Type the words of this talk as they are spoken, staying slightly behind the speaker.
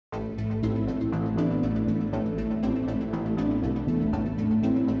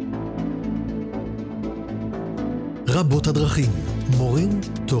רבות הדרכים, מורים,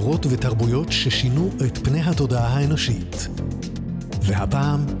 תורות ותרבויות ששינו את פני התודעה האנושית.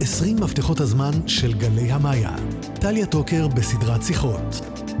 והפעם 20 מפתחות הזמן של גלי המאיה. טליה טוקר בסדרת שיחות.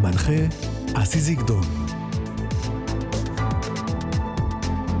 מנחה זיגדון.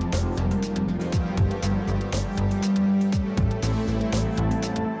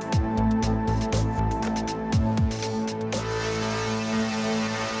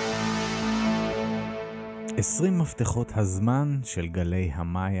 עשרים מפתחות הזמן של גלי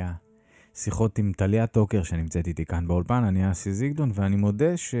המאיה. שיחות עם טליה טוקר שנמצאת איתי כאן באולפן. אני זיגדון, ואני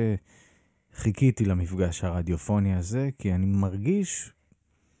מודה שחיכיתי למפגש הרדיופוני הזה, כי אני מרגיש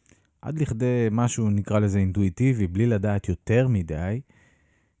עד לכדי משהו נקרא לזה אינטואיטיבי, בלי לדעת יותר מדי,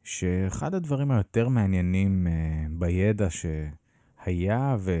 שאחד הדברים היותר מעניינים בידע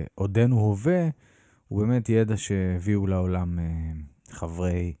שהיה ועודנו הווה, הוא באמת ידע שהביאו לעולם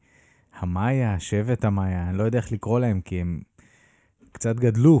חברי המאיה, שבט המאיה, אני לא יודע איך לקרוא להם, כי הם קצת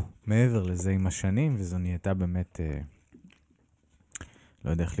גדלו מעבר לזה עם השנים, וזו נהייתה באמת,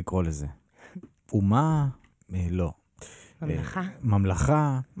 לא יודע איך לקרוא לזה. אומה? לא. ממלכה.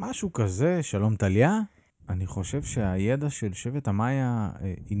 ממלכה, משהו כזה, שלום טליה. אני חושב שהידע של שבט המאיה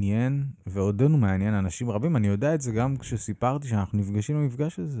עניין, ועודנו מעניין אנשים רבים. אני יודע את זה גם כשסיפרתי שאנחנו נפגשים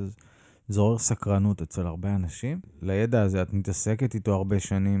במפגש הזה, זה עורר סקרנות אצל הרבה אנשים. לידע הזה את מתעסקת איתו הרבה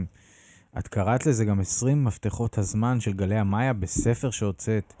שנים. את קראת לזה גם 20 מפתחות הזמן של גלי המאיה בספר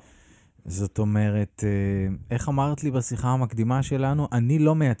שהוצאת. זאת אומרת, איך אמרת לי בשיחה המקדימה שלנו? אני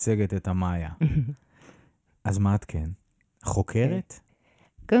לא מייצגת את המאיה. אז מה את כן? חוקרת?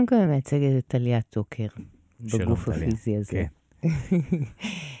 קודם כל אני מייצגת את טליה טוקר, בגוף הפיזי הזה.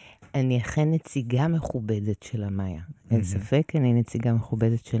 אני אכן נציגה מכובדת של המאיה. אין ספק, אני נציגה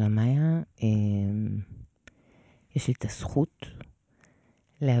מכובדת של המאיה. יש לי את הזכות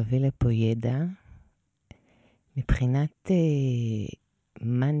להביא לפה ידע. מבחינת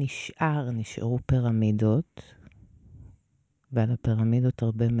מה נשארו פירמידות, ועל הפירמידות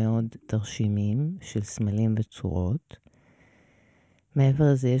הרבה מאוד תרשימים של סמלים וצורות.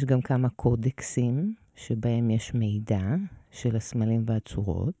 מעבר לזה יש גם כמה קודקסים שבהם יש מידע של הסמלים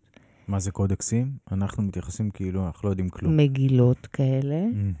והצורות. מה זה קודקסים? אנחנו מתייחסים כאילו, אנחנו לא יודעים כלום. מגילות כאלה,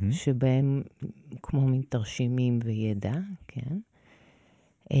 שבהם כמו מין תרשימים וידע, כן?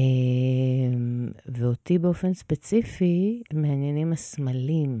 ואותי באופן ספציפי מעניינים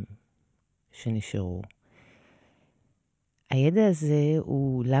הסמלים שנשארו. הידע הזה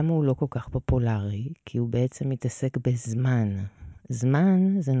למה הוא לא כל כך פופולרי? כי הוא בעצם מתעסק בזמן.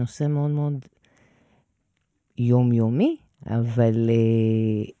 זמן זה נושא מאוד מאוד יומיומי, אבל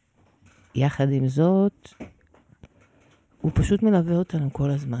יחד עם זאת, הוא פשוט מלווה אותנו כל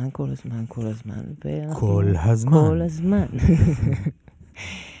הזמן. כל הזמן.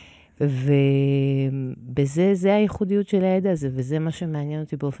 ובזה, זה הייחודיות של הידע הזה, וזה מה שמעניין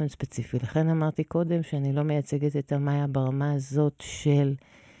אותי באופן ספציפי. לכן אמרתי קודם שאני לא מייצגת את המאיה ברמה הזאת של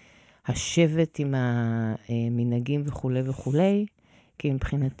השבט עם המנהגים וכו' וכו', כי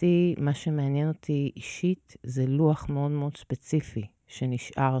מבחינתי מה שמעניין אותי אישית זה לוח מאוד מאוד ספציפי,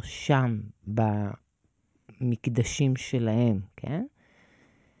 שנשאר שם במקדשים שלהם, כן?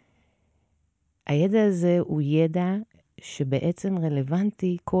 הידע הזה הוא ידע שבעצם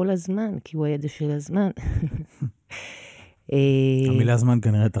רלוונטי כל הזמן, כי הוא הידע של הזמן. המילה זמן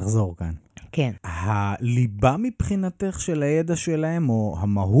כנראה תחזור כאן. כן. הליבה מבחינתך של הידע שלהם, או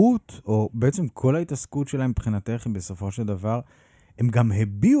המהות, או בעצם כל ההתעסקות שלהם מבחינתך, בסופו של דבר, הם גם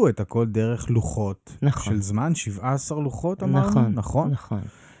הביאו את הכל דרך לוחות. נכון. של זמן, 17 לוחות אמרנו? נכון.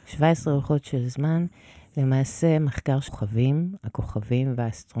 17 לוחות של זמן. למעשה מחקר הכוכבים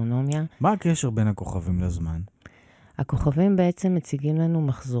והאסטרונומיה. מה הקשר בין הכוכבים לזמן? הכוכבים בעצם מציגים לנו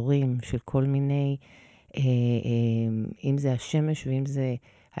מחזורים של כל מיני, אם זה השמש ואם זה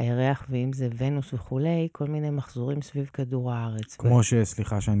הירח ואם זה ונוס וכולי, כל מיני מחזורים סביב כדור הארץ. כמו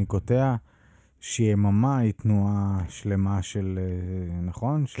סליחה שאני קוטע, שיממה היא תנועה שלמה של,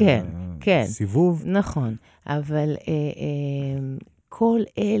 נכון? כן. סיבוב? נכון, אבל כל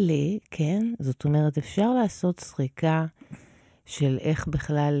אלה, כן, זאת אומרת, אפשר לעשות סריקה של איך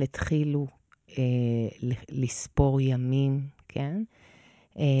בכלל התחילו לספור ימים, כן?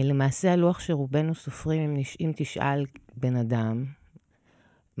 למעשה הלוח שרובנו סופרים, אם תשאל בן אדם,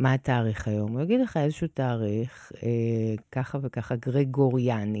 מה התאריך היום? הוא יגיד לך איזשהו תאריך, ככה וככה,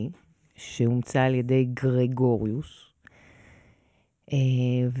 גרגוריאני, שהומצא על ידי גרגוריוס,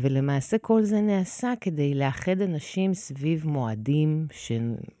 ולמעשה כל זה נעשה כדי לאחד אנשים סביב מועדים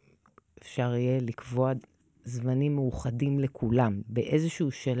שאפשר יהיה לקבוע זמנים מאוחדים לכולם.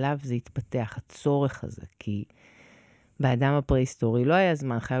 באיזשהו שלב זה התפתח, הצורך הזה, כי באדם הפרה-היסטורי לא היה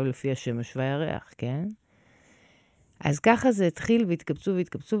זמן, חיו לפי השמש והירח, כן? אז ככה זה התחיל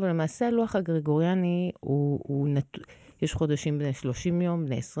והתקבצו, ולמעשה הלוח הגרגוריאני יש חודשים בני 30 יום,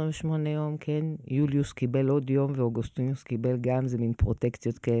 בני 28 יום, כן? יוליוס קיבל עוד יום, ואוגוסטינוס קיבל גם, זה מין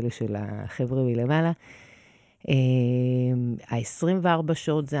פרוטקציות כאלה של החבר'ה מלמעלה. ה-24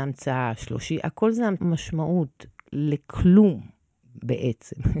 שעות זה המצאה, 30, הכל זה המשמעות לכלום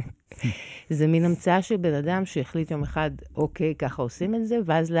בעצם. זה מין המצאה של בן אדם שהחליט יום אחד, אוקיי, ככה עושים את זה,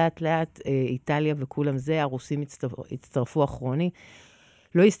 ואז לאט לאט איטליה וכולם זה, הרוסים הצטרפו אחרוני,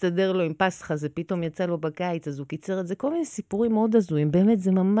 לא הסתדר לו עם פסחה, זה פתאום יצא לו בקיץ, אז הוא קיצר את זה, כל מיני סיפורים מאוד הזויים, באמת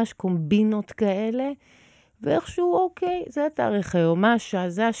זה ממש קומבינות כאלה, ואיכשהו, אוקיי, זה התאריך היום, מה השעה,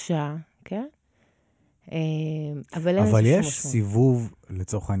 זה השעה, כן? אבל יש סיבוב,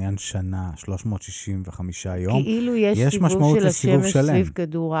 לצורך העניין שנה, 365 יום. כאילו יש משמעות סיבוב של לסיבוב השמש שלם. סביב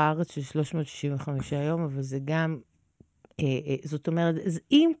כדור הארץ של 365 יום, אבל זה גם, זאת אומרת,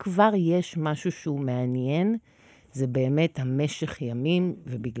 אם כבר יש משהו שהוא מעניין, זה באמת המשך ימים,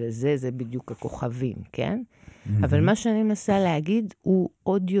 ובגלל זה זה בדיוק הכוכבים, כן? אבל מה שאני מנסה להגיד הוא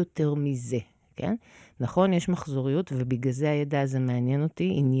עוד יותר מזה, כן? נכון, יש מחזוריות, ובגלל זה הידע הזה מעניין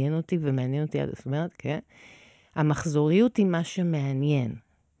אותי, עניין אותי ומעניין אותי, זאת אומרת, כן? המחזוריות היא מה שמעניין.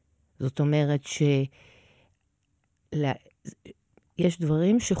 זאת אומרת יש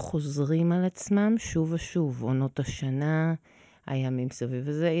דברים שחוזרים על עצמם שוב ושוב, עונות השנה, הימים סביב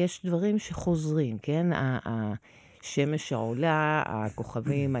וזה, יש דברים שחוזרים, כן? השמש העולה,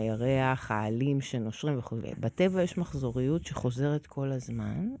 הכוכבים, הירח, העלים שנושרים וכו'. בטבע יש מחזוריות שחוזרת כל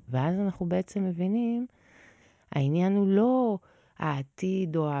הזמן, ואז אנחנו בעצם מבינים, העניין הוא לא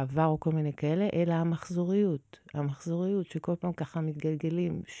העתיד או העבר או כל מיני כאלה, אלא המחזוריות. המחזוריות שכל פעם ככה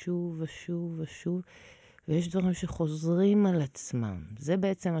מתגלגלים שוב ושוב ושוב, ויש דברים שחוזרים על עצמם. זה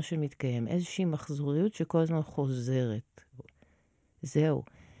בעצם מה שמתקיים, איזושהי מחזוריות שכל הזמן חוזרת. זהו.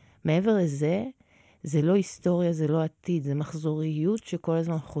 מעבר לזה, זה לא היסטוריה, זה לא עתיד, זה מחזוריות שכל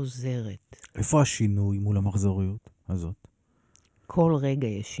הזמן חוזרת. איפה השינוי מול המחזוריות הזאת? כל רגע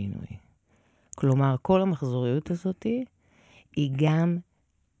יש שינוי. כלומר, כל המחזוריות הזאת היא גם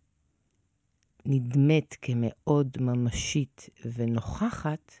נדמת כמאוד ממשית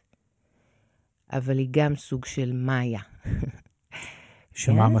ונוכחת, אבל היא גם סוג של מאיה.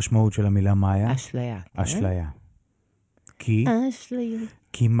 שמה המשמעות של המילה מאיה? אשליה. אשליה. כי? אשליה.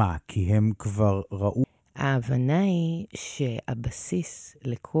 כי מה? כי הם כבר ראו? ההבנה היא שהבסיס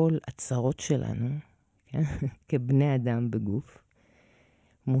לכל הצרות שלנו, כן? כבני אדם בגוף,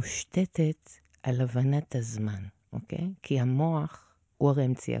 מושתתת על הבנת הזמן, אוקיי? כי המוח הוא הרי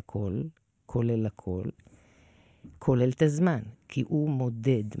המציא הכל, כולל הכל, כולל את הזמן, כי הוא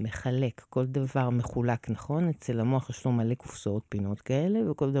מודד, מחלק, כל דבר מחולק, נכון? אצל המוח יש לו מלא קופסאות פינות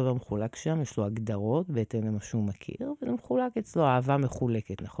כאלה, וכל דבר מחולק שם, יש לו הגדרות, בהתאם למה שהוא מכיר, וזה מחולק אצלו, אהבה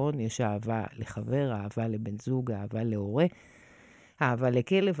מחולקת, נכון? יש אהבה לחבר, אהבה לבן זוג, אהבה להורה, אהבה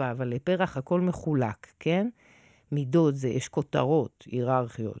לכלב, אהבה לפרח, הכל מחולק, כן? מידות זה, יש כותרות,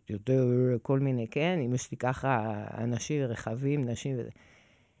 היררכיות, יותר כל מיני, כן? אם יש לי ככה אנשים, רכבים, נשים וזה.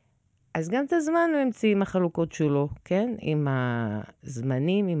 אז גם את הזמן הוא המציא עם החלוקות שלו, כן? עם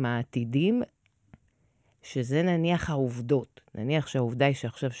הזמנים, עם העתידים, שזה נניח העובדות. נניח שהעובדה היא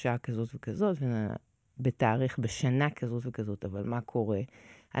שעכשיו שעה כזאת וכזאת, בתאריך, בשנה כזאת וכזאת, אבל מה קורה?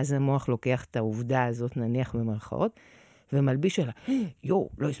 אז המוח לוקח את העובדה הזאת, נניח במרכאות, ומלביש עלה,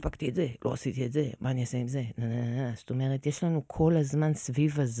 לא הספקתי את זה, לא עשיתי את זה, מה אני אעשה עם זה? זאת אומרת, יש לנו כל הזמן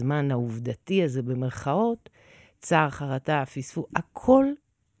סביב הזמן העובדתי הזה במרכאות, צער, חרטה, פספוס, הכל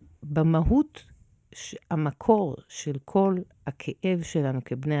במהות, המקור של כל הכאב שלנו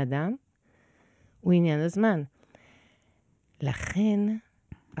כבני אדם, הוא עניין הזמן. לכן,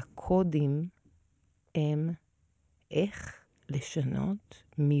 הקודים הם איך לשנות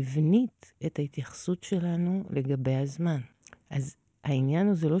מבנית את ההתייחסות שלנו לגבי הזמן. אז העניין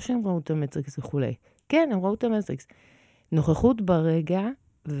הוא, זה לא שהם ראו את המטריקס וכולי. כן, הם ראו את המטריקס. נוכחות ברגע,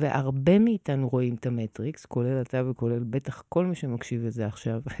 והרבה מאיתנו רואים את המטריקס, כולל אתה וכולל בטח כל מי שמקשיב לזה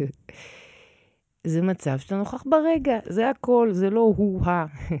עכשיו. זה מצב שאתה נוכח ברגע, זה הכל, זה לא הוא-ה.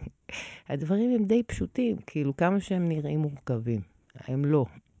 הדברים הם די פשוטים, כאילו כמה שהם נראים מורכבים. הם לא.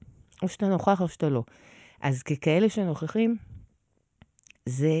 או שאתה נוכח או שאתה לא. אז ככאלה שנוכחים,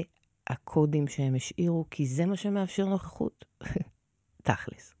 זה הקודים שהם השאירו, כי זה מה שמאפשר נוכחות.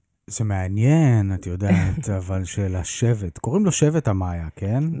 תכלס. זה מעניין, את יודעת, אבל של השבט. קוראים לו שבט המאיה,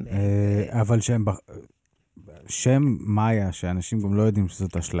 כן? אבל שם מאיה, שאנשים גם לא יודעים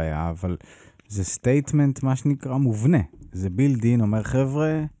שזאת אשליה, אבל זה סטייטמנט, מה שנקרא, מובנה. זה בילדין, אומר,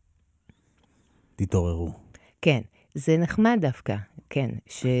 חבר'ה, תתעוררו. כן, זה נחמד דווקא, כן,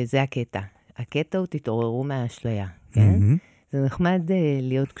 שזה הקטע. הקטע הוא תתעוררו מהאשליה, כן? זה נחמד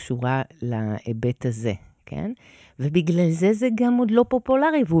להיות קשורה להיבט הזה, כן? ובגלל זה גם עוד לא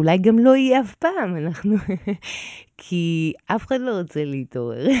פופולרי, ואולי גם לא יהיה אף פעם, כי אף אחד לא רוצה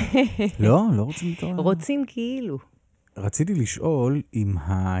להתעורר. לא רוצים להתעורר. רוצים כאילו. רציתי לשאול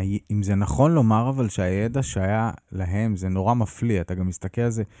אם זה נכון לומר, אבל שהידע שהיה להם, זה נורא מפליא, אתה גם מסתכל על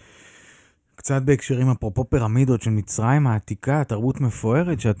זה קצת בהקשרים אפרופו פירמידות של מצרים העתיקה, תרבות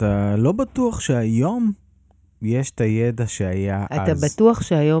מפוארת, שאתה לא בטוח שהיום יש את הידע שהיה אז. אתה בטוח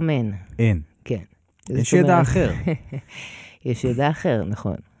שהיום אין. אין. כן. יש ידע אחר. יש ידע אחר,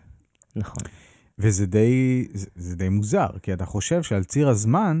 נכון. נכון. וזה די מוזר, כי אתה חושב שעל ציר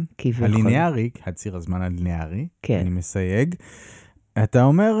הזמן הליניארי, הציר הזמן הליניארי, אני מסייג, אתה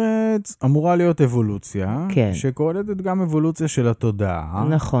אומר, אמורה להיות אבולוציה, שקורלת גם אבולוציה של התודעה.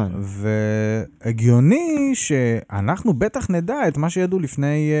 נכון. והגיוני שאנחנו בטח נדע את מה שידעו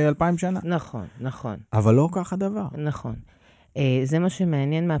לפני 2000 שנה. נכון, נכון. אבל לא כך הדבר. נכון. זה מה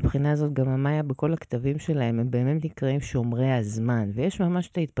שמעניין מהבחינה הזאת, גם המאיה בכל הכתבים שלהם, הם באמת נקראים שומרי הזמן, ויש ממש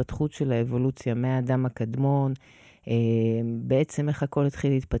את ההתפתחות של האבולוציה מהאדם הקדמון, בעצם איך הכל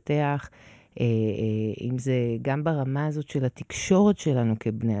התחיל להתפתח, אם זה גם ברמה הזאת של התקשורת שלנו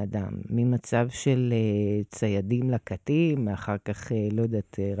כבני אדם, ממצב של ציידים לקטים, אחר כך, לא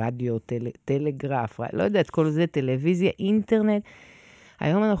יודעת, רדיו, טלגרף, לא יודעת, כל זה, טלוויזיה, אינטרנט,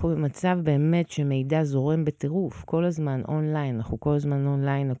 היום אנחנו במצב באמת שמידע זורם בטירוף, כל הזמן אונליין, אנחנו כל הזמן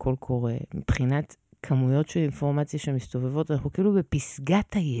אונליין, הכל קורה. מבחינת כמויות של אינפורמציה שמסתובבות, אנחנו כאילו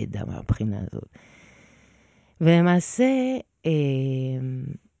בפסגת הידע מהבחינה הזאת. ולמעשה,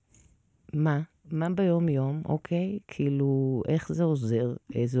 מה ביום יום, אוקיי? כאילו, איך זה עוזר?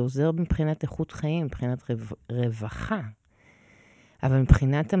 זה עוזר מבחינת איכות חיים, מבחינת רווחה. אבל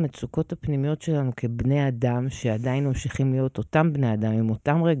מבחינת המצוקות הפנימיות שלנו כבני אדם, שעדיין ממשיכים להיות אותם בני אדם, עם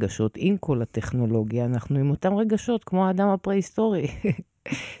אותם רגשות, עם כל הטכנולוגיה, אנחנו עם אותם רגשות, כמו האדם הפרה-היסטורי.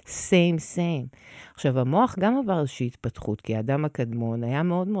 same. עכשיו, המוח גם עבר איזושהי התפתחות, כי האדם הקדמון היה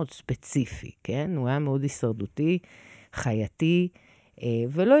מאוד מאוד ספציפי, כן? הוא היה מאוד הישרדותי, חייתי,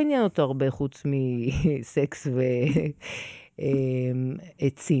 ולא עניין אותו הרבה חוץ מסקס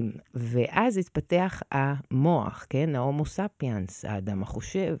עצים. ואז התפתח המוח, כן? ההומו ספיאנס, האדם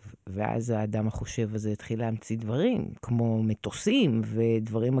החושב. ואז האדם החושב הזה התחיל להמציא דברים, כמו מטוסים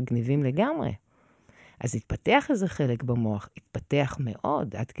ודברים מגניבים לגמרי. אז התפתח איזה חלק במוח, התפתח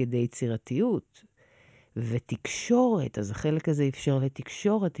מאוד עד כדי יצירתיות ותקשורת. אז החלק הזה אפשר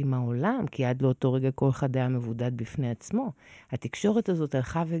לתקשורת עם העולם, כי עד לאותו רגע כל אחד היה מבודד בפני עצמו. התקשורת הזאת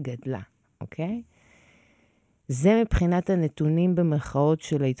הלכה וגדלה, אוקיי? זה מבחינת הנתונים במרכאות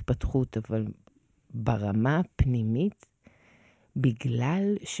של ההתפתחות, אבל ברמה הפנימית,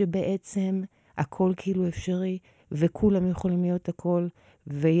 בגלל שבעצם הכל כאילו אפשרי, וכולם יכולים להיות הכל,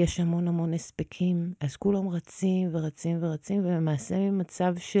 ויש המון הספקים, אז כולם רצים, ולמעשה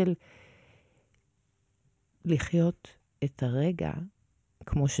ממצב של לחיות את הרגע,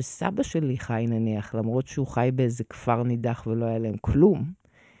 כמו שסבא שלי חי נניח, למרות שהוא חי באיזה כפר נידח ולא היה להם כלום,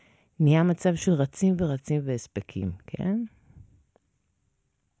 נהיה מצב של רצים והספקים, כן?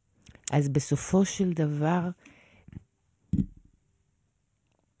 אז בסופו של דבר,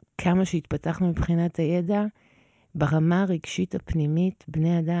 כמה שהתפתחנו מבחינת הידע, ברמה הרגשית הפנימית,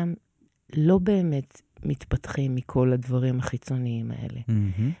 בני אדם לא באמת מתפתחים מכל הדברים החיצוניים האלה.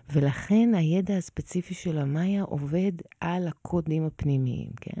 ולכן הידע הספציפי של המאיה עובד על הקודים הפנימיים,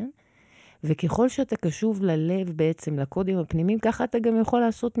 כן? וככל שאתה קשוב ללב בעצם לקודים הפנימיים, ככה אתה גם יכול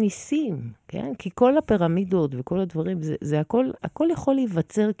לעשות ניסים, כן? כי כל הפירמידות וכל הדברים, זה הכל יכול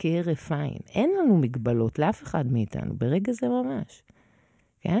להיווצר כהרף עין. אין לנו מגבלות לאף אחד מאיתנו, ברגע זה ממש.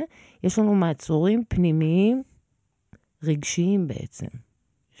 כן? יש לנו מעצורים פנימיים רגשיים בעצם,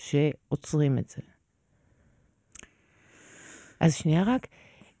 שעוצרים את זה. אז שנייה רק,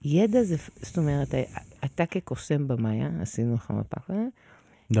 ידע זה, זאת אומרת, אתה כקוסם במאיה, עשינו לך מפה,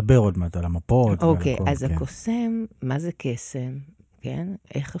 נדבר עוד מעט על המפות. אוקיי, אז הקוסם, מה זה קסם? כן?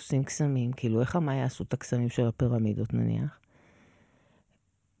 איך עושים קסמים? כאילו, איך המאיה עשו את הקסמים של הפירמידות נניח?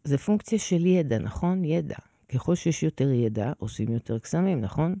 זה פונקציה של ידע, נכון? ידע. ככל שיש יותר ידע, עושים יותר קסמים,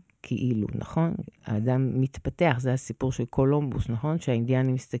 נכון? כאילו, נכון? האדם מתפתח, זה הסיפור של קולומבוס, נכון?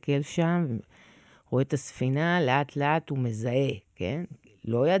 שהאינדיאני מסתכל שם, רואה את הספינה, לאט לאט הוא מזהה, כן?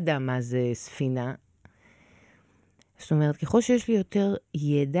 לא ידע מה זה ספינה. זאת אומרת, ככל שיש לי יותר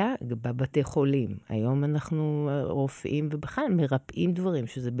ידע בבתי חולים, היום אנחנו רופאים ובכלל מרפאים דברים,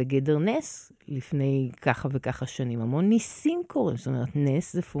 שזה בגדר נס לפני ככה וככה שנים. המון ניסים קורים, זאת אומרת,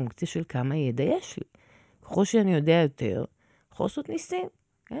 נס זה פונקציה של כמה ידע יש לי. ככל שאני יודע יותר, יכול לעשות ניסים.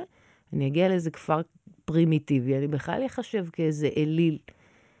 כן? אני אגיע לאיזה כפר פרימיטיבי, אני בכלל יחשב כאיזה אליל.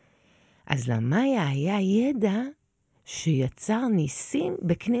 אז למאיה היה ידע שיצר ניסים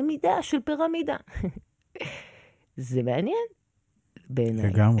בקנה מידה של פירמידה. זה מעניין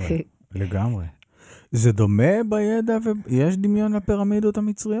בעיניי. לגמרי. זה דומה בידע, ויש דמיון לפירמידות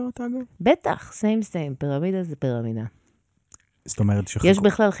המצריות, אגב? בטח, סיים. פירמידה זה פירמידה. זאת אומרת יש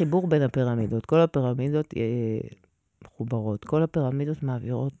בכלל חיבור בין הפירמידות. כל הפירמידות מחוברות. כל הפירמידות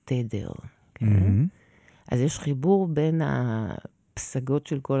מעבירות תדר. כן? אז יש חיבור בין הפסגות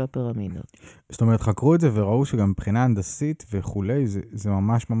של כל הפירמידות. זאת אומרת, חקרו את זה וראו שגם מבחינה הנדסית וכולי, זה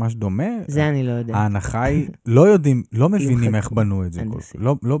ממש ממש דומה. זה אני לא יודעת. ההנחה היא, לא מבינים איך בנו את זה.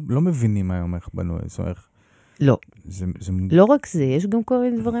 לא מבינים היום איך בנו את זה. לא. לא רק זה, יש גם כל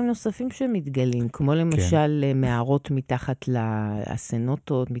מיני דברים נוספים שמתגלים, כמו למשל מערות מתחת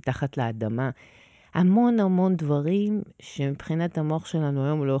לאסנוטות, מתחת לאדמה. המון דברים שמבחינת המוח שלנו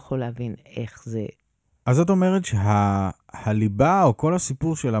היום הוא לא יכול להבין איך זה. אז את אומרת שהליבה או כל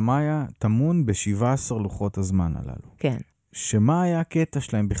הסיפור של המאיה טמון ב-17 לוחות הזמן הללו. כן. שמה היה הקטע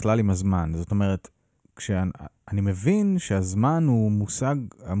שלהם בכלל עם הזמן? זאת אומרת, כשאני מבין שהזמן הוא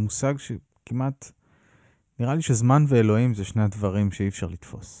המושג שכמעט, נראה לי שזמן ואלוהים זה שני הדברים שאי אפשר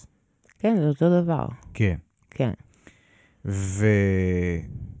לתפוס. כן, זה אותו דבר. כן. כן. וזה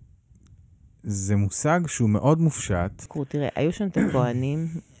מושג שהוא מאוד מופשט. תראה, היו שם את הכהנים,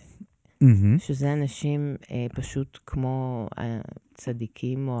 שזה אנשים פשוט כמו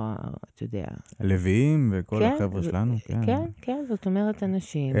צדיקים, או אתה יודע. הלוויים וכל החבר'ה שלנו. כן, זאת אומרת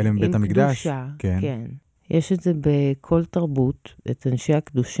אנשים אלה מבית המקדש. כן. יש את זה בכל תרבות, את אנשי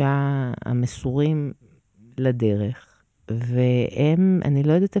הקדושה המסורים לדרך, והם, אני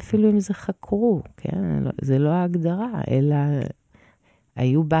לא יודעת אפילו אם זה חקרו, כן? זה לא ההגדרה, אלא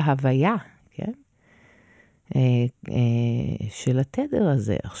היו בה הוויה, כן? של התדר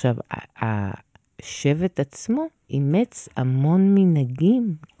הזה. עכשיו, השבט עצמו אימץ המון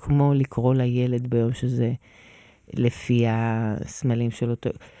מנהגים, כמו לקרוא לילד ביום שזה לפי הסמלים של אותו.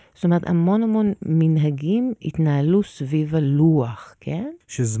 זאת אומרת, המון מנהגים התנהלו סביב הלוח, כן?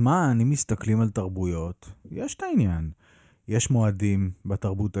 שזמן, אם מסתכלים על תרבויות, יש את העניין. יש מועדים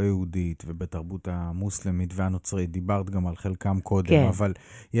בתרבות היהודית ובתרבות המוסלמית והנוצרית, דיברת גם על חלקם קודם, כן. אבל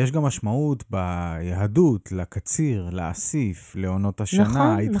יש גם משמעות ביהדות, לקציר, לאסיף, לעונות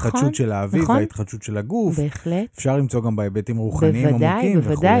השנה, ההתחדשות של האביב, ההתחדשות של הגוף. בהחלט. אפשר למצוא גם בהיבטים רוחניים עמוקים וכו'.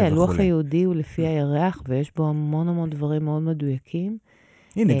 בוודאי, הלוח היהודי הוא לפי הירח, ויש בו המון דברים מאוד מדויקים.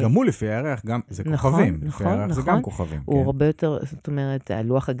 הנה, גם הוא לפי הירח, זה כוכבים. לפי הירח זה גם כוכבים. הוא הרבה יותר, זאת אומרת,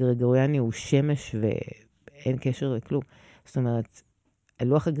 הלוח הגרגוריאני הוא שמש ואין קשר לכלום. זאת אומרת,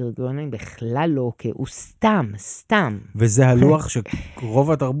 הלוח הגרגוריאני בכלל לא אוקיי, הוא סתם. וזה הלוח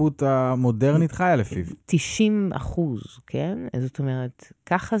שרוב התרבות המודרנית חיה לפיו. 90%, כן? זאת אומרת,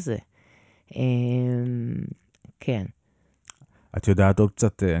 ככה זה. כן. את יודעת עוד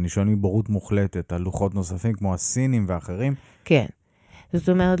קצת, אני שואל מבורות מוחלטת, על לוחות נוספים כמו הסינים ואחרים? כן. זאת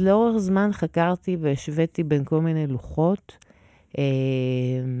אומרת, לאורך זמן חקרתי והשוויתי בין כל מיני לוחות.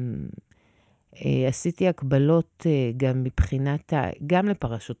 עשיתי הקבלות גם מבחינת, גם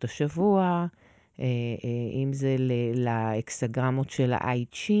לפרשות השבוע, אם זה לאקסגרמות של האי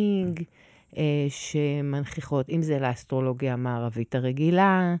צ'ינג, שמנחיכות, אם זה לאסטרולוגיה המערבית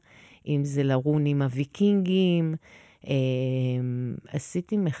הרגילה, אם זה לרונים הוויקינגים.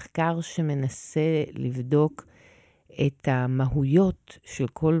 עשיתי מחקר שמנסה לבדוק את המהויות של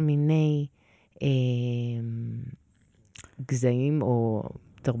כל מיני גזעים או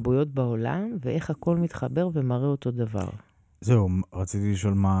תרבויות בעולם, ואיך הכל מתחבר ומראה אותו דבר. זהו, רציתי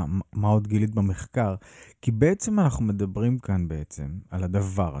לשאול מה עוד גילית במחקר, כי בעצם אנחנו מדברים כאן בעצם על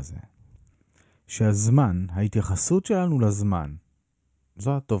הדבר הזה, שהזמן, ההתייחסות שלנו לזמן,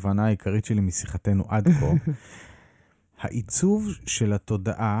 זו התובנה העיקרית שלי משיחתנו עד כה, העיצוב של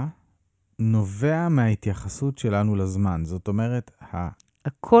התודעה נובע מההתייחסות שלנו לזמן. זאת אומרת,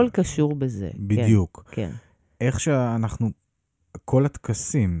 הכל קשור בזה. בדיוק. כן. איך שאנחנו, כל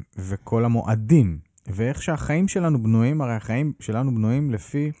התקסים וכל המועדים, ואיך שהחיים שלנו בנויים, הרי החיים שלנו בנויים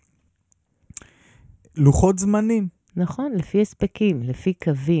לפי לוחות זמנים. נכון, לפי הספקים, לפי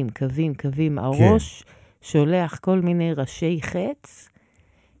קווים. הראש שולח כל מיני ראשי חץ,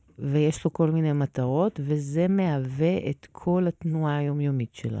 ויש לו כל מיני מטרות, וזה מהווה את כל התנועה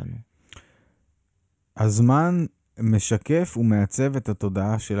היומיומית שלנו. הזמן משקף ומעצב את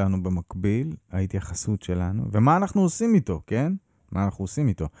התודעה שלנו במקביל, ההתייחסות שלנו, ומה אנחנו עושים איתו, כן? מה אנחנו עושים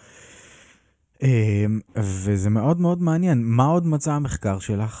איתו. וזה מאוד מאוד מעניין. מה עוד מצא המחקר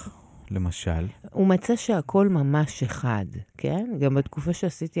שלך, למשל? הוא מצא שהכל ממש אחד, כן? גם בתקופה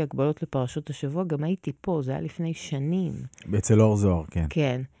שעשיתי הקבלות לפרשות השבוע, גם הייתי פה, זה היה לפני שנים. אצל אור זוהר, כן.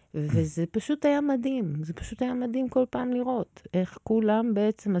 כן. וזה פשוט היה מדהים. זה פשוט היה מדהים כל פעם לראות. איך כולם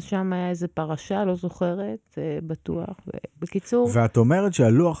בעצם, אז שם היה איזו פרשה, לא זוכרת, בטוח. בקיצור... ואת אומרת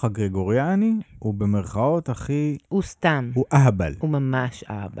שהלוח הגרגוריאני הוא במרכאות הכי... הוא סתם. הוא אהבל. הוא ממש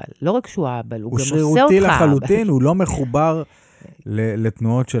אהבל. לא רק שהוא אהבל, הוא גם עושה אותך הוא אהבל. שרירותי לחלוטין, הוא לא מחובר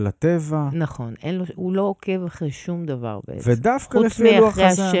לתנועות של הטבע. נכון, הוא לא עוקב אחרי שום דבר בעצם. ודווקא לפי לוח חוץ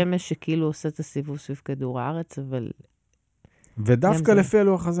הזה... מאחרי השמש שכאילו עושה את הסיבוב סביב כדור הארץ, אבל... ודווקא לפי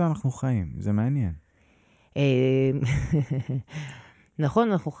הלוח הזה אנחנו חיים, זה מעניין. נכון,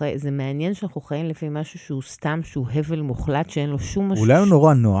 זה מעניין שאנחנו חיים לפי משהו שהוא סתם, שהוא הבל מוחלט, שאין לו שום משהו. אולי הוא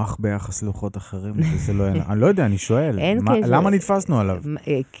נורא נוח ביחס לוחות אחרים, אני לא יודע, אני שואל. למה נתפסנו עליו?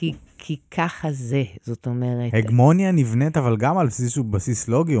 כי ככה זה, זאת אומרת... הגמוניה נבנית, אבל גם על איזשהו בסיס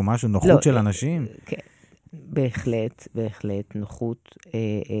לוגי, או משהו, נוחות של אנשים? בהחלט, נוחות.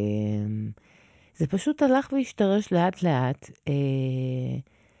 זה פשוט הלך והשתרש לאט לאט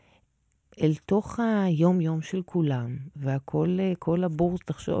אל תוך היום-יום של כולם, והכל, כל הבורס,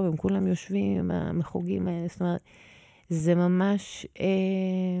 תחשוב, הם כולם יושבים עם המחוגים האלה, זאת אומרת, זה ממש,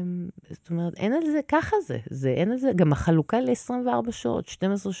 זאת אומרת, אין על זה, ככה זה, אין על זה, גם החלוקה ל-24 שעות,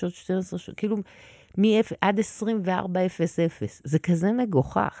 12 שעות, 12 שעות, כאילו, עד 24:00, זה כזה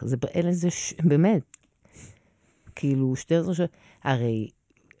מגוחך, זה באמת, כאילו, 12 שעות, הרי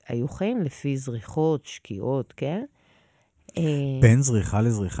היו חיים לפי זריחות, שקיעות, כן? בין זריחה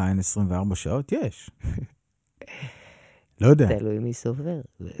לזריחה אין 24 שעות? יש. לא יודע. תלוי מי סופר,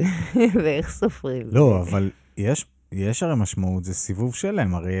 ואיך סופרים. לא, אבל יש הרי משמעות, זה סיבוב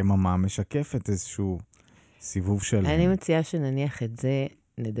שלהם, הרי יממה משקפת איזשהו סיבוב שלהם. אני מציעה שנניח את זה,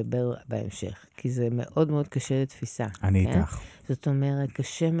 נדבר בהמשך, כי זה מאוד מאוד קשה לתפיסה. אני איתך. זאת אומרת,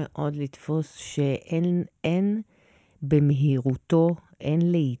 קשה מאוד לתפוס שאין במהירותו,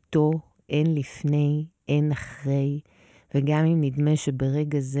 אין לאיתו, אין לפני, אין אחרי, וגם אם נדמה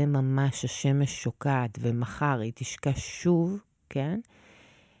שברגע זה ממש השמש שוקעת, ומחר היא תשקע שוב, כן?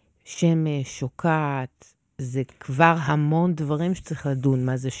 שמש שוקעת, זה כבר המון דברים שצריך לדון,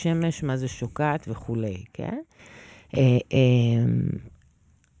 מה זה שמש, מה זה שוקעת וכולי, כן?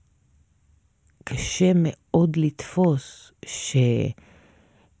 קשה מאוד לתפוס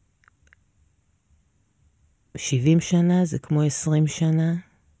 70 שנה זה כמו 20 שנה,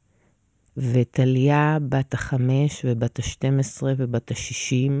 וטליה בת 5 ובת 12 ובת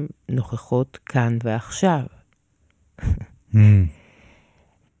 60 נוכחות כאן ועכשיו.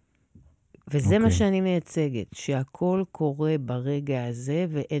 וזה מה שאני מייצגת, שהכל קורה ברגע הזה,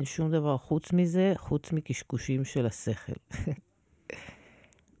 ואין שום דבר חוץ מזה, חוץ מקשקושים של השכל.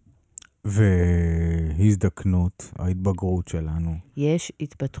 והזדקנות, ההתבגרות שלנו. יש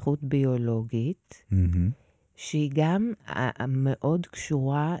התפתחות ביולוגית, שהיא גם מאוד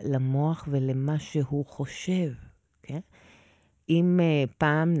קשורה למוח ולמה שהוא חושב, כן? אם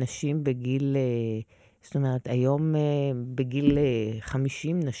פעם נשים בגיל, זאת אומרת, היום בגיל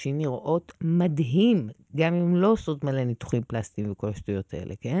 50 נשים נראות מדהים, גם אם לא עושות מלא ניתוחים פלסטיים וכל השטויות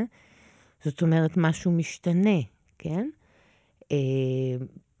האלה, כן? זאת אומרת, משהו משתנה, כן?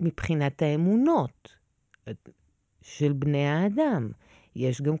 מבחינת האמונות של בני האדם.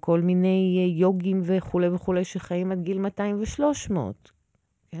 יש גם כל מיני יוגים וכו' וכו' שחיים עד גיל 200 ו300,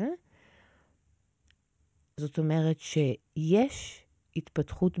 כן? זאת אומרת שיש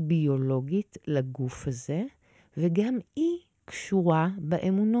התפתחות ביולוגית לגוף הזה, וגם היא קשורה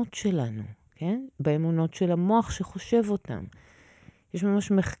באמונות שלנו, כן? באמונות של המוח שחושב אותם. יש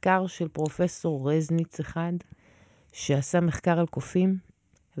ממש מחקר של פרופסור רזניץ אחד, שעשה מחקר על קופים,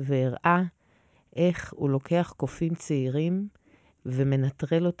 והראה איך הוא לוקח קופים צעירים,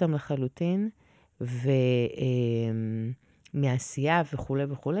 ומנטרל אותם לחלוטין, ומעשייה וכו'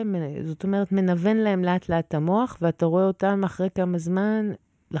 וכו'. זאת אומרת, מנוון להם לאט לאט המוח, ואתה רואה אותם אחרי כמה זמן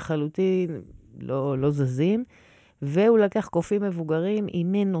לחלוטין לא זזים, והוא לקח קופים מבוגרים,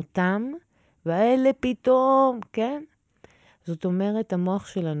 אימן אותם, והאלה פתאום, כן? זאת אומרת, המוח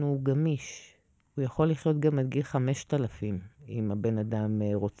שלנו הוא גמיש. הוא יכול לחיות גם עד גיל 5,000, אם הבן אדם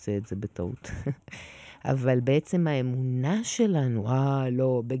רוצה את זה בטעות. אבל בעצם האמונה שלנו,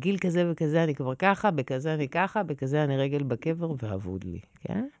 לא, בגיל כזה וכזה אני כבר ככה, בכזה אני ככה, בכזה אני רגל בקבר ואבוד לי,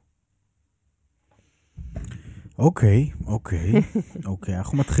 כן? אוקיי,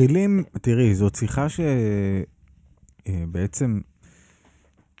 אנחנו מתחילים, תראי, זאת שיחה שבעצם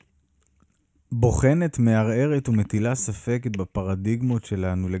בוחנת, מערערת ומטילה ספקת בפרדיגמות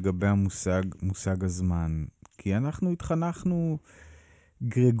שלנו לגבי מושג הזמן. כי אנחנו התחנכנו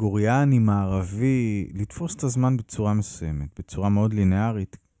גרגוריאני, מערבי, לתפוס את הזמן בצורה מסוימת, בצורה מאוד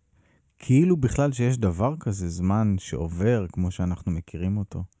לינארית. כאילו בכלל שיש דבר כזה, זמן שעובר כמו שאנחנו מכירים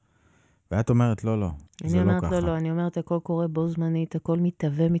אותו. ואת אומרת, לא, זה לא ככה. אני אומרת, הכל קורה בו זמנית, הכל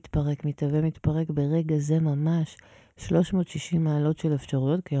מתהווה, מתפרק ברגע זה ממש. 360 מעלות של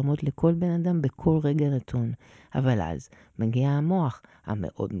אפשרויות קיימות לכל בן אדם בכל רגע נתון. אבל אז מגיע המוח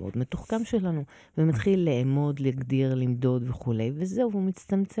המאוד מאוד מתוחכם שלנו, ומתחיל לאמוד, להגדיר, למדוד וכו', וזהו, הוא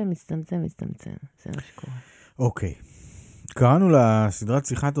מצטמצם. זה מה שקורה. אוקיי. קראנו לסדרת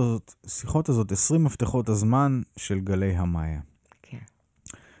שיחות הזאת 20 מפתחות הזמן של גלי המאיה. כן.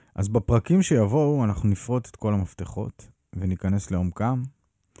 אז בפרקים שיבואו אנחנו נפרוט את כל המפתחות וניכנס לעומקם.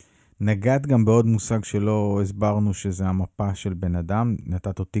 נגעת גם בעוד מושג שלא הסברנו שזה המפה של בן אדם,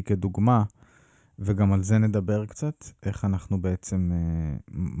 נתת אותי כדוגמה, וגם על זה נדבר קצת, איך אנחנו בעצם,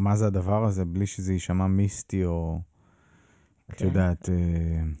 מה זה הדבר הזה, בלי שזה יישמע מיסטי או, כן. את יודעת,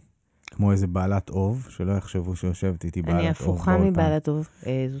 כמו איזה בעלת אוב, שלא יחשבו שיושבת איתי בעלת אוב. אני הפוכה מבעלת אוב,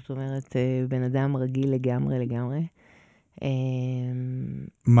 זאת אומרת, בן אדם רגיל לגמרי.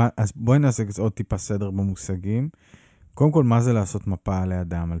 אז בואי נעשה עוד טיפה סדר במושגים. קודם כל, מה זה לעשות מפה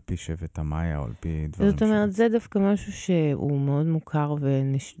לאדם על פי שבט המאיה או על פי דברים? זאת אומרת, זה דווקא משהו שהוא מאוד מוכר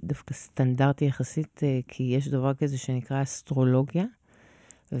ודווקא סטנדרטי יחסית, כי יש דבר כזה שנקרא אסטרולוגיה,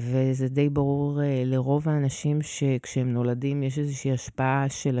 וזה די ברור לרוב האנשים שכשהם נולדים יש איזושהי השפעה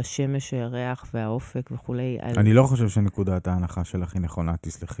של השמש, הירח והאופק וכולי. אני לא חושב שנקודת ההנחה שלך היא נכונה,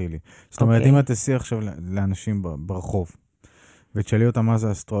 תסלחי לי. זאת אומרת, אם את תעשי עכשיו לאנשים ברחוב, ותשאלי אותם מה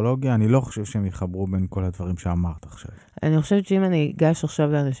זה אסטרולוגיה, אני לא חושב שהם יחברו בין כל הדברים שאמרת עכשיו. אני חושבת שאם אני אגש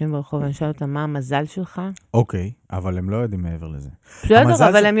עכשיו לאנשים ברחוב, אני אשאל אותם מה המזל שלך. אוקיי, אבל הם לא יודעים מעבר לזה. בסדר,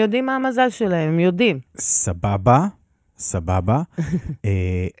 אבל הם יודעים מה המזל שלהם, הם יודעים. סבבה,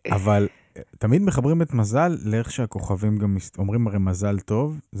 אבל תמיד מחברים את מזל לאיך שהכוכבים גם, אומרים הרי מזל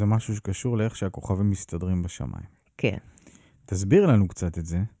טוב, זה משהו שקשור לאיך שהכוכבים מסתדרים בשמיים. כן. תסביר לנו קצת את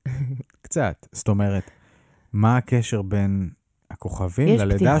זה. קצת. זאת אומרת, מה הקשר בין הכוכבים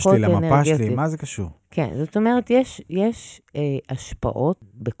ללידה שלי, למפה שלי, מה זה קשור? כן, זאת אומרת, יש השפעות,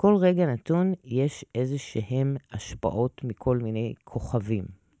 בכל רגע נתון יש איזשהם השפעות מכל מיני כוכבים.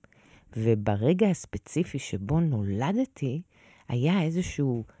 וברגע הספציפי שבו נולדתי, היה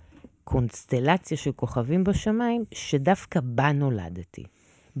איזשהו קונסטלציה של כוכבים בשמיים, שדווקא בה נולדתי.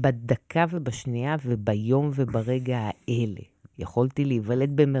 בדקה ובשנייה וביום וברגע האלה. יכולתי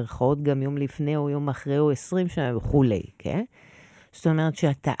להיוולד במרכאות גם יום לפני או יום אחרי או 20 שנה וכולי, כן? זאת אומרת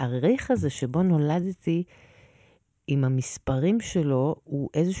שהתאריך הזה שבו נולדתי עם המספרים שלו, הוא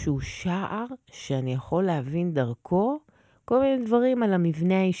איזשהו שער שאני יכול להבין דרכו כל מיני דברים על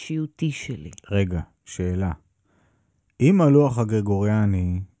המבנה האישיותי שלי. רגע, שאלה. אם הלוח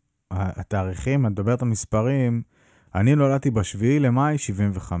הגרגוריאני, התאריכים, את מדברת המספרים, אני נולדתי בשביעי למאי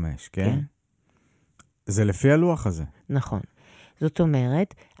 75, כן? כן. זה לפי הלוח הזה. נכון. זאת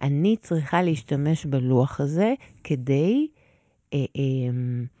אומרת, אני צריכה להשתמש בלוח הזה כדי...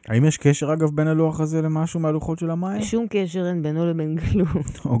 האם יש קשר, אגב, בין הלוח הזה למשהו מהלוחות של המאיה? שום קשר אין בינו לבין כלום.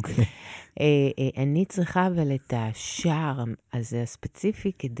 אוקיי. אני צריכה אבל את השער הזה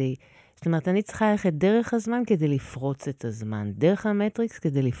הספציפי כדי... זאת אומרת, אני צריכה ללכת דרך הזמן כדי לפרוץ את הזמן, דרך המטריקס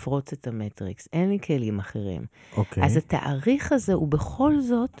כדי לפרוץ את המטריקס. אין לי כלים אחרים. אוקיי. אז התאריך הזה הוא בכל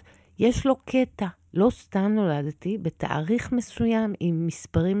זאת, יש לו קטע. לא סתם נולדתי בתאריך מסוים עם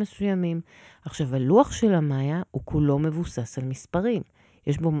מספרים מסוימים. עכשיו, הלוח של המאיה הוא כולו מבוסס על מספרים.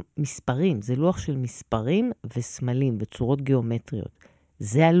 יש בו מספרים, זה לוח של מספרים וסמלים וצורות גיאומטריות.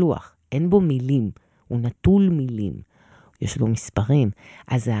 זה הלוח, אין בו מילים, הוא נטול מילים. יש לו מספרים.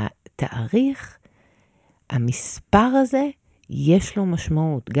 אז התאריך, המספר הזה, יש לו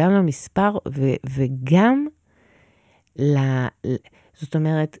משמעות. גם למספר וגם זאת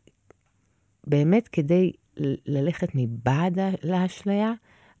אומרת, באמת כדי ללכת מבעד לאשליה,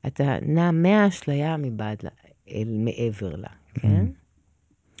 אתה נע מהאשליה מבעד אל מעבר לה, כן?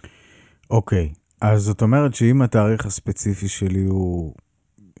 אוקיי, אז זאת אומרת שאם התאריך הספציפי שלי הוא,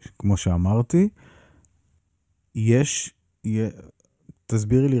 כמו שאמרתי,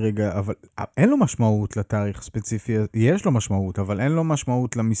 תסבירי לי רגע, אבל אין לו משמעות לתאריך הספציפי, יש לו משמעות, אבל אין לו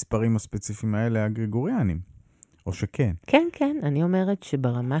משמעות למספרים הספציפיים האלה הגרגוריאנים, או שכן? כן, כן, אני אומרת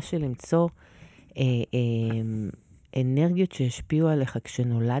שברמה של למצוא אנרגיות שהשפיעו עליך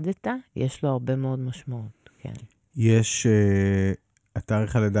כשנולדת, יש לו הרבה מאוד משמעות, כן. יש,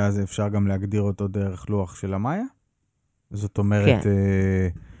 התאריך הלידה הזה אפשר גם להגדיר אותו דרך לוח של המאיה? זאת אומרת, כן.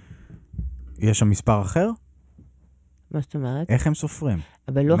 יש שם מספר אחר? מה זאת אומרת? איך הם סופרים?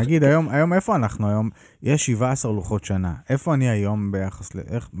 לא... נגיד, היום איפה אנחנו היום? יש 17 לוחות שנה. איפה אני היום ביחס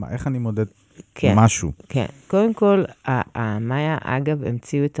איך אני מודד כן, משהו? כן. קודם כל, המאיה, אגב,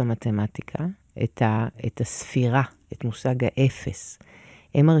 המציאו את המתמטיקה, את הספירה, את מושג האפס.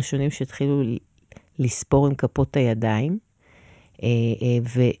 הם הראשונים שהתחילו לספור עם כפות הידיים,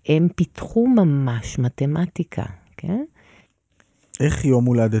 והם פיתחו ממש מתמטיקה, כן? איך יום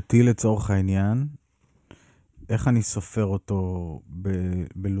הולדתי לצורך העניין? איך אני סופר אותו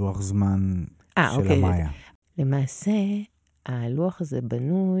בלוח זמן של המאיה? למעשה, הלוח הזה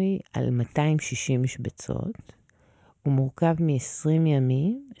בנוי על 260 משבצות. הוא מורכב מ-20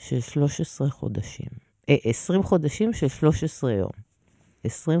 ימים של 13 חודשים. 20 חודשים של 13 יום.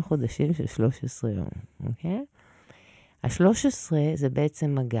 20 חודשים של 13 יום, אוקיי? ה-13 זה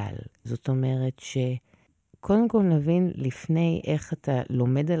בעצם הגל. זאת אומרת שקודם כל נבין לפני איך אתה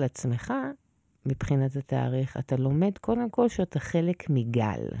לומד על עצמך, מבחינת התאריך, אתה לומד קודם כל שאתה חלק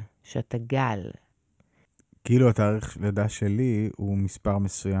מגל, שאתה גל. כאילו התאריך לידה שלי הוא מספר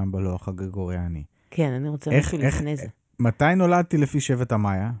מסוים בלוח הגרגוריאני. כן, אני רוצה משהו לפני זה. מתי נולדתי לפי שבט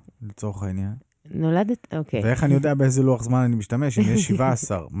המאיה, לצורך העניין? נולדת, אוקיי. ואיך אני יודע באיזה לוח זמן אני משתמש, אם יש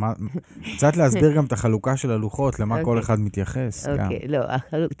 17. קצת להסביר גם את החלוקה של הלוחות, למה כל אחד מתייחס. אוקיי, לא,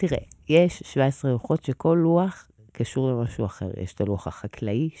 תראה, יש 17 לוחות שכל לוח קשור למשהו אחר. יש את הלוח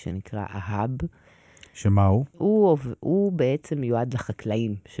החקלאי, שנקרא ההב. שמה הוא? הוא בעצם מיועד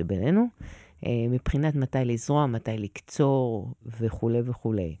לחקלאים שבינינו, מבחינת מתי לזרוע, מתי לקצור וכו'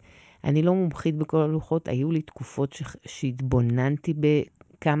 וכו'. אני לא מומחית בכל הלוחות, היו לי תקופות שהתבוננתי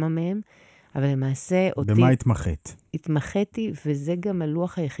בכמה מהם, אבל למעשה אותי... במה התמחית? התמחיתי, וזה גם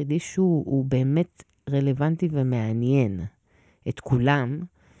הלוח היחידי שהוא באמת רלוונטי ומעניין את כולם.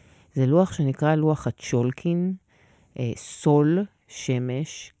 זה לוח שנקרא לוח הצ'ולקין, סול,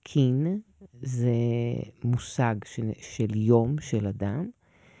 שמש, קין, זה מושג של יום של אדם,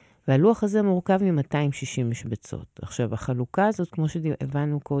 והלוח הזה מורכב מ-260 משבצות. עכשיו, החלוקה הזאת, כמו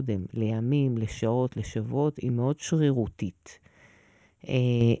שהבנו קודם, לימים, לשעות, לשבועות, היא מאוד שרירותית.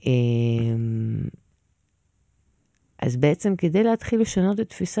 אז בעצם כדי להתחיל לשנות את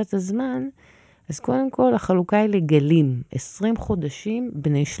תפיסת הזמן, אז קודם כל החלוקה היא לגלים, 20 חודשים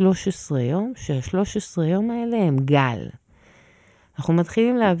בני 13 יום, שה-13 יום האלה הם גל. אנחנו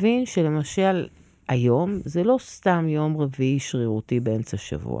מתחילים להבין שלמשל היום, זה לא סתם יום רביעי שרירותי באמצע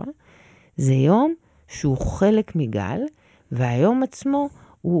שבוע, זה יום שהוא חלק מגל, והיום עצמו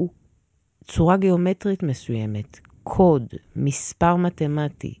הוא צורה גיאומטרית מסוימת, קוד, מספר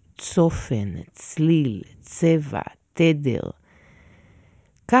מתמטי, צופן, צליל, צבע, תדר.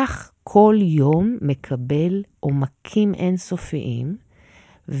 כך כל יום מקבל עומקים אינסופיים,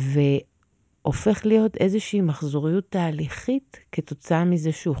 והופך להיות איזושהי מחזוריות תהליכית כתוצאה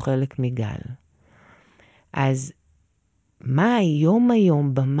מזה שהוא חלק מגל. אז מה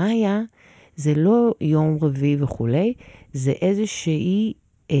היום במאיה, זה לא יום רביעי וכולי, זה איזושהי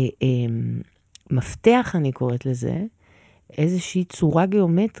מפתח, אני קוראת לזה, איזושהי צורה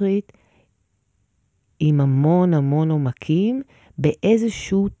גיאומטרית עם המון עומקים,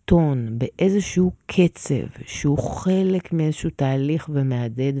 באיזשהו טון, באיזשהו קצב, שהוא חלק מאיזשהו תהליך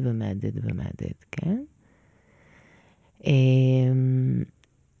ומעדד, כן?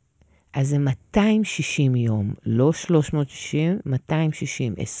 אז זה 260 יום, לא 360,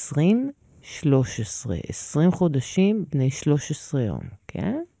 260, 20, 13, 20 חודשים, בני 13 יום,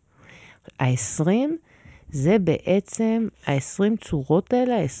 כן? ה-20 זה בעצם, ה-20 צורות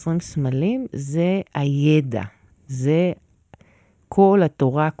האלה, ה-20 סמלים, זה הידע, זה כל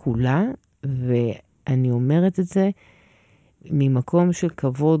התורה כולה, ואני אומרת את זה ממקום של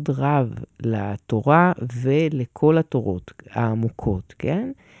כבוד רב לתורה ולכל התורות העמוקות,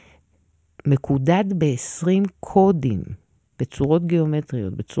 כן? מקודד ב-20 קודים, בצורות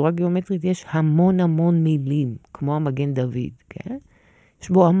גיאומטריות. בצורה גיאומטרית יש המון מילים, כמו המגן דוד, כן? יש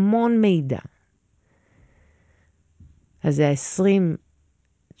בו המון מידע. אז זה 20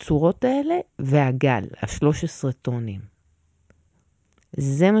 צורות האלה, והגל, 13 טונים.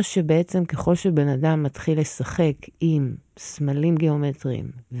 זה מה שבעצם ככל שבן אדם מתחיל לשחק עם סמלים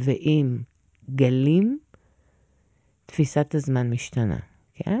גיאומטריים ועם גלים, תפיסת הזמן משתנה,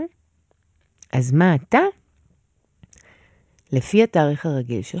 כן? אז מה אתה? לפי התאריך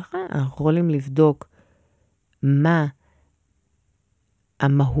הרגיל שלך, אנחנו יכולים לבדוק מה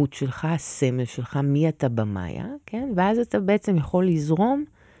המהות שלך, הסמל שלך, מי אתה במאיה, כן? ואז אתה בעצם יכול לזרום,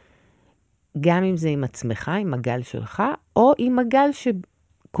 גם אם זה עם עצמך, עם הגל שלך, או עם הגל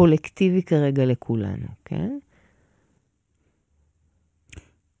שקולקטיבי כרגע לכולנו, כן?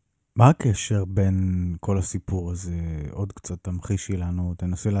 מה הקשר בין כל הסיפור הזה? עוד קצת תמחישי לנו,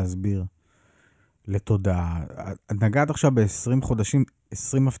 תנסה להסביר לתודעה. את נגעת עכשיו ב-20 חודשים,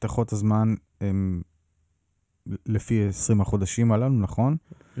 20 מפתחות הזמן הם לפי 20 החודשים הללו, נכון?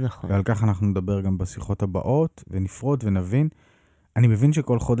 נכון. ועל כך אנחנו נדבר גם בשיחות הבאות, ונפרוט ונבין. אני מבין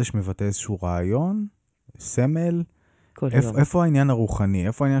שכל חודש מבטא איזשהו רעיון, סמל. איפה העניין הרוחני?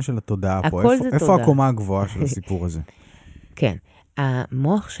 איפה העניין של התודעה פה? איפה הקומה הגבוהה של הסיפור הזה? כן.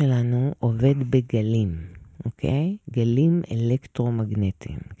 המוח שלנו עובד בגלים, אוקיי? גלים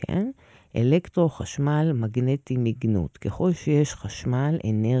אלקטרומגנטיים, כן? אלקטרו, חשמל, מגנטי, מגנות. ככל שיש חשמל,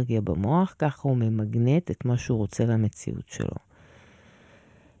 אנרגיה במוח, ככה הוא ממגנט את מה שהוא רוצה למציאות שלו.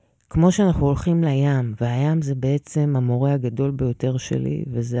 כמו שאנחנו הולכים לים, והים זה בעצם המורה הגדול ביותר שלי,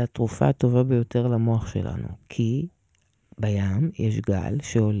 וזה התרופה הטובה ביותר למוח שלנו. כי בים יש גל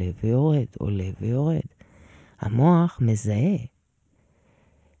שעולה ויורד, עולה ויורד. המוח מזהה.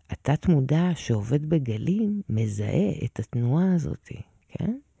 התת מודע שעובד בגלים מזהה את התנועה הזאת,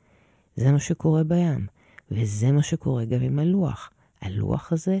 כן? זה מה שקורה בים, וזה מה שקורה גם עם הלוח.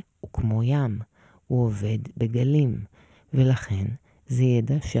 הלוח הזה הוא כמו ים, הוא עובד בגלים, ולכן זה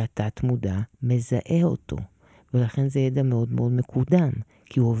ידע שהתת מודע מזהה אותו, ולכן זה ידע מאוד מאוד מקודם,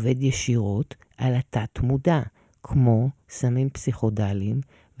 כי הוא עובד ישירות על התת מודע, כמו סמים פסיכודליים,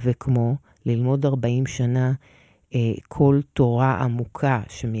 וכמו ללמוד 40 שנה כל תורה עמוקה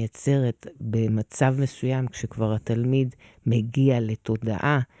שמייצרת במצב מסוים, כשכבר התלמיד מגיע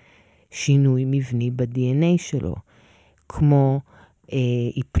לתודעה, שינוי מבני ב-DNA שלו, כמו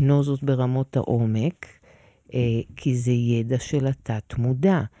היפנוזות ברמות העומק, כי זה ידע של התת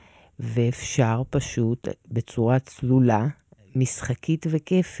מודע, ואפשר פשוט בצורה צלולה, משחקית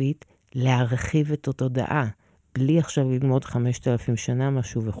וכיפית, להרחיב את התודעה, בלי עכשיו ללמוד 5,000 שנה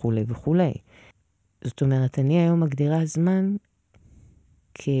משהו וכו' וכו'. זאת אומרת, אני היום מגדירה זמן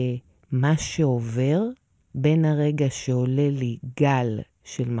כמה שעובר בין הרגע שעולה לי גל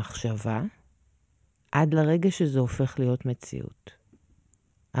של מחשבה, עד לרגע שזה הופך להיות מציאות.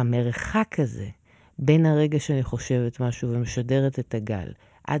 המרחק הזה, בין הרגע שאני חושבת משהו ומשדרת את הגל,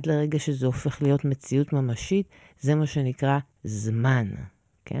 עד לרגע שזה הופך להיות מציאות ממשית, זה מה שנקרא זמן,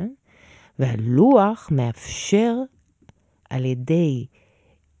 כן? והלוח מאפשר על ידי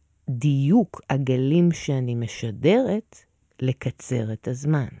דיוק הגלים שאני משדרת, לקצר את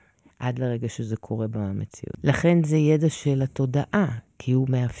הזמן, עד לרגע שזה קורה במציאות. לכן זה ידע של התודעה, כי הוא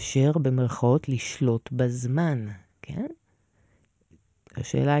מאפשר במרכאות לשלוט בזמן, כן?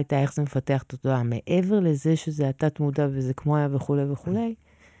 השאלה הייתה איך זה מפתח את התודעה. מעבר לזה שזה התת מודע וזה כמו היה וכו' וכו',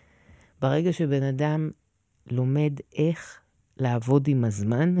 ברגע שבן אדם לומד איך לעבוד עם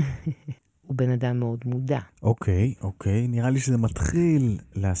הזמן, הוא בן אדם מאוד מודע. אוקיי. נראה לי שזה מתחיל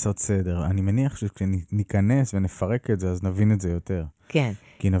לעשות סדר. אני מניח שכשניכנס ונפרק את זה, אז נבין את זה יותר. כן.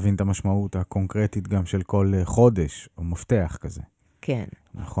 כי נבין את המשמעות הקונקרטית גם של כל חודש, או מפתח כזה. כן.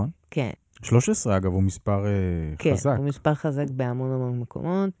 נכון? כן. 13, אגב, הוא מספר חזק. כן, הוא מספר חזק בהמון המון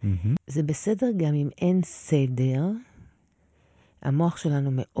מקומות. זה בסדר גם אם אין סדר. המוח שלנו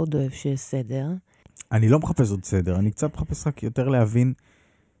מאוד אוהב שיש סדר. אני לא מחפש עוד סדר, אני קצת מחפש רק יותר להבין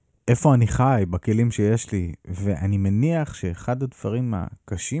איפה אני חי, בכלים שיש לי, ואני מניח שאחד הדברים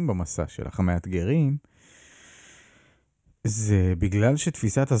הקשים במסע שלך, המאתגרים, זה בגלל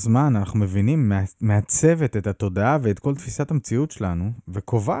שתפיסת הזמן, אנחנו מבינים, מעצבת את התודעה ואת כל תפיסת המציאות שלנו,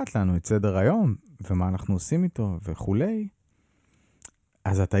 וקובעת לנו את סדר היום, ומה אנחנו עושים איתו וכולי,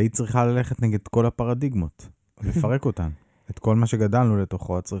 אז את היית צריכה ללכת נגד כל הפרדיגמות, לפרק אותן. את כל מה שגדלנו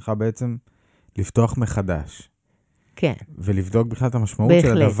לתוכו, את צריכה בעצם לפתוח מחדש. כן. ולבדוק בכלל את המשמעות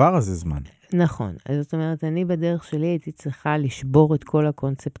של הדבר הזה זמן. נכון. אז זאת אומרת, אני בדרך שלי הייתי צריכה לשבור את כל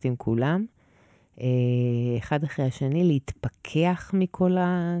הקונספטים כולם, אחד אחרי השני, להתפכח מכל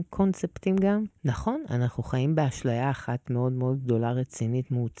הקונספטים גם. נכון, אנחנו חיים באשליה אחת מאוד מאוד גדולה,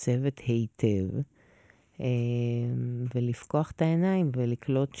 רצינית, מעוצבת היטב, ולפקוח את העיניים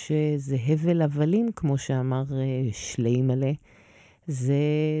ולקלוט שזה הבל הבלים, כמו שאמר שלי מלא.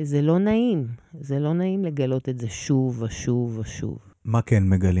 זה לא נעים. זה לא נעים לגלות את זה שוב ושוב ושוב. מה כן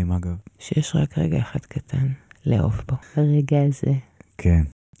מגלים, אגב? שיש רק רגע אחד קטן לאהוב בו. הרגע הזה. כן.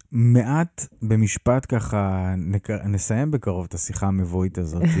 מעט במשפט ככה, נסיים בקרוב את השיחה המבואית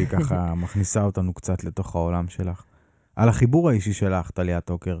הזאת, שהיא ככה מכניסה אותנו קצת לתוך העולם שלך. על החיבור האישי שלך, טליה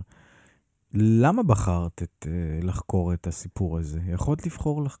טוקר, למה בחרת לחקור את הסיפור הזה? יכולת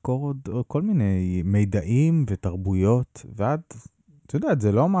לבחור לחקור עוד כל מיני מידעים ותרבויות, ואת, את יודעת,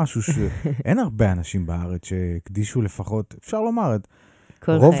 זה לא משהו אין הרבה אנשים בארץ שהקדישו לפחות, אפשר לומר,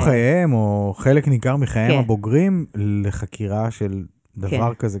 רוב חייהם או חלק ניכר מחייהם הבוגרים לחקירה של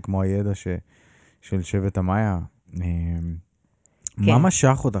דבר כזה כמו הידע של שבט המאיה. מה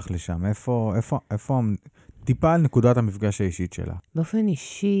משך אותך לשם? איפה טיפה על נקודת המפגש האישית שלה? באופן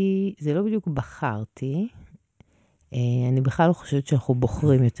אישי, זה לא בדיוק בחרתי. אני בכלל לא חושבת שאנחנו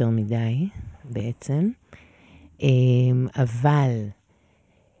בוחרים יותר מדי, בעצם. אבל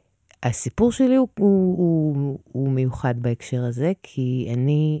הסיפור שלי הוא מיוחד בהקשר הזה, כי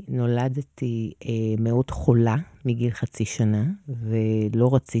אני נולדתי מאוד חולה מגיל 0.5 שנה,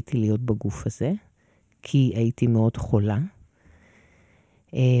 ולא רציתי להיות בגוף הזה, כי הייתי מאוד חולה.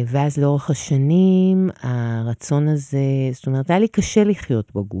 ואז לאורך השנים, הרצון הזה, זאת אומרת, היה לי קשה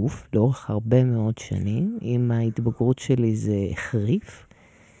לחיות בגוף, לאורך הרבה מאוד שנים. עם ההתבגרות שלי זה החריף.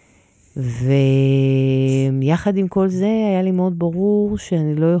 ויחד עם כל זה, היה לי מאוד ברור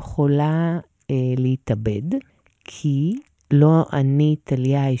שאני לא יכולה להתאבד, כי לא אני,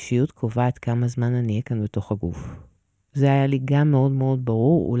 טליה, האישיות קובעת כמה זמן אני אהיה כאן בתוך הגוף. זה היה לי גם מאוד מאוד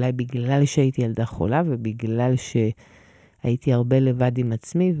ברור, אולי בגלל שהייתי ילדה חולה, ובגלל שהייתי הרבה לבד עם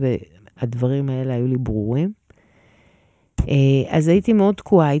עצמי, והדברים האלה היו לי ברורים. אז הייתי מאוד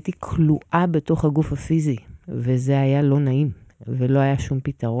תקועה, הייתי כלואה בתוך הגוף הפיזי, וזה היה לא נעים, ולא היה שום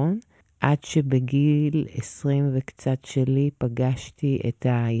פתרון. עד שבגיל 20 וקצת שלי פגשתי את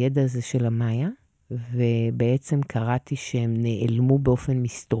הידע הזה של המאיה, ובעצם קראתי שהם נעלמו באופן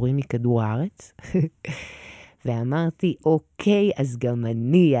מסתורי מכדור הארץ. ואמרתי, אוקיי, אז גם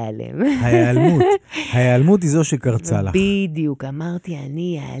אני אעלם. ההיעלמות היא זו שקרצה לך. בדיוק, אמרתי,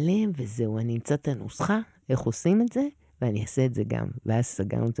 אני אעלם, וזהו, אני אמצא את הנוסחה, איך עושים את זה, ואני אעשה את זה גם. ואז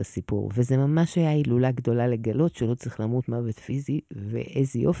סגרנו את הסיפור. וזה ממש היה הילולה גדולה לגלות, שלא צריך למות מוות פיזי,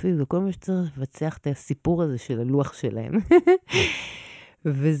 ואיזה יופי, וכל מה שצריך לבצח את הסיפור הזה של הלוח שלהם.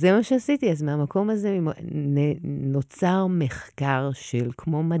 וזה מה שעשיתי. אז מהמקום הזה נוצר מחקר של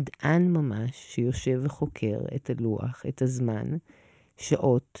כמו מדען ממש, שיושב וחוקר את הלוח, את הזמן,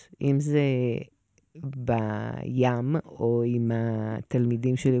 שעות, אם זה בים, או עם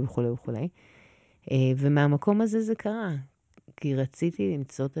התלמידים שלי וכו' וכו'. ומהמקום הזה זה קרה, כי רציתי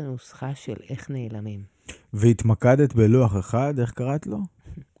למצוא את הנוסחה של איך נעלמים. והתמקדת בלוח אחד, איך קראת לו?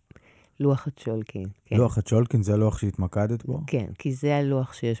 לוח הצ'ולקין. כן. לוח הצ'ולקין זה הלוח שהתמקדת בו? כן, כי זה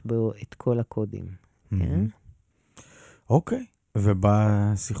הלוח שיש בו את כל הקודים. כן? אוקיי,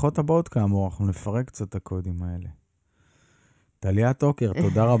 ובשיחות הבאות כאמור, אנחנו נפרק קצת את הקודים האלה. טליה טוקר,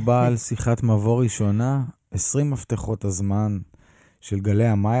 תודה רבה על שיחת מבוא ראשונה, 20 מפתחות הזמן של גלי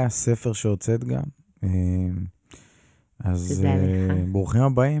המאיה, ספר שהוצאת גם. אז ברוכים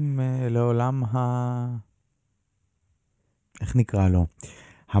הבאים לעולם איך נקרא לו?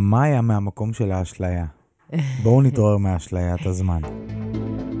 המאיה מהמקום של האשליה. בואו נתעורר מהאשליית הזמן.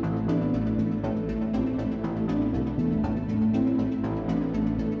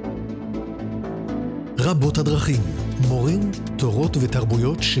 רבות הדרכים, מורים, תורות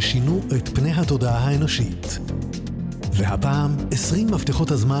ותרבויות ששינו את פני התודעה האנושית. והפעם 20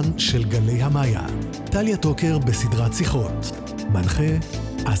 מפתחות הזמן של גלי המאיה. טליה טוקר בסדרת שיחות. מנחה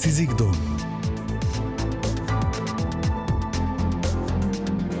זיגדון.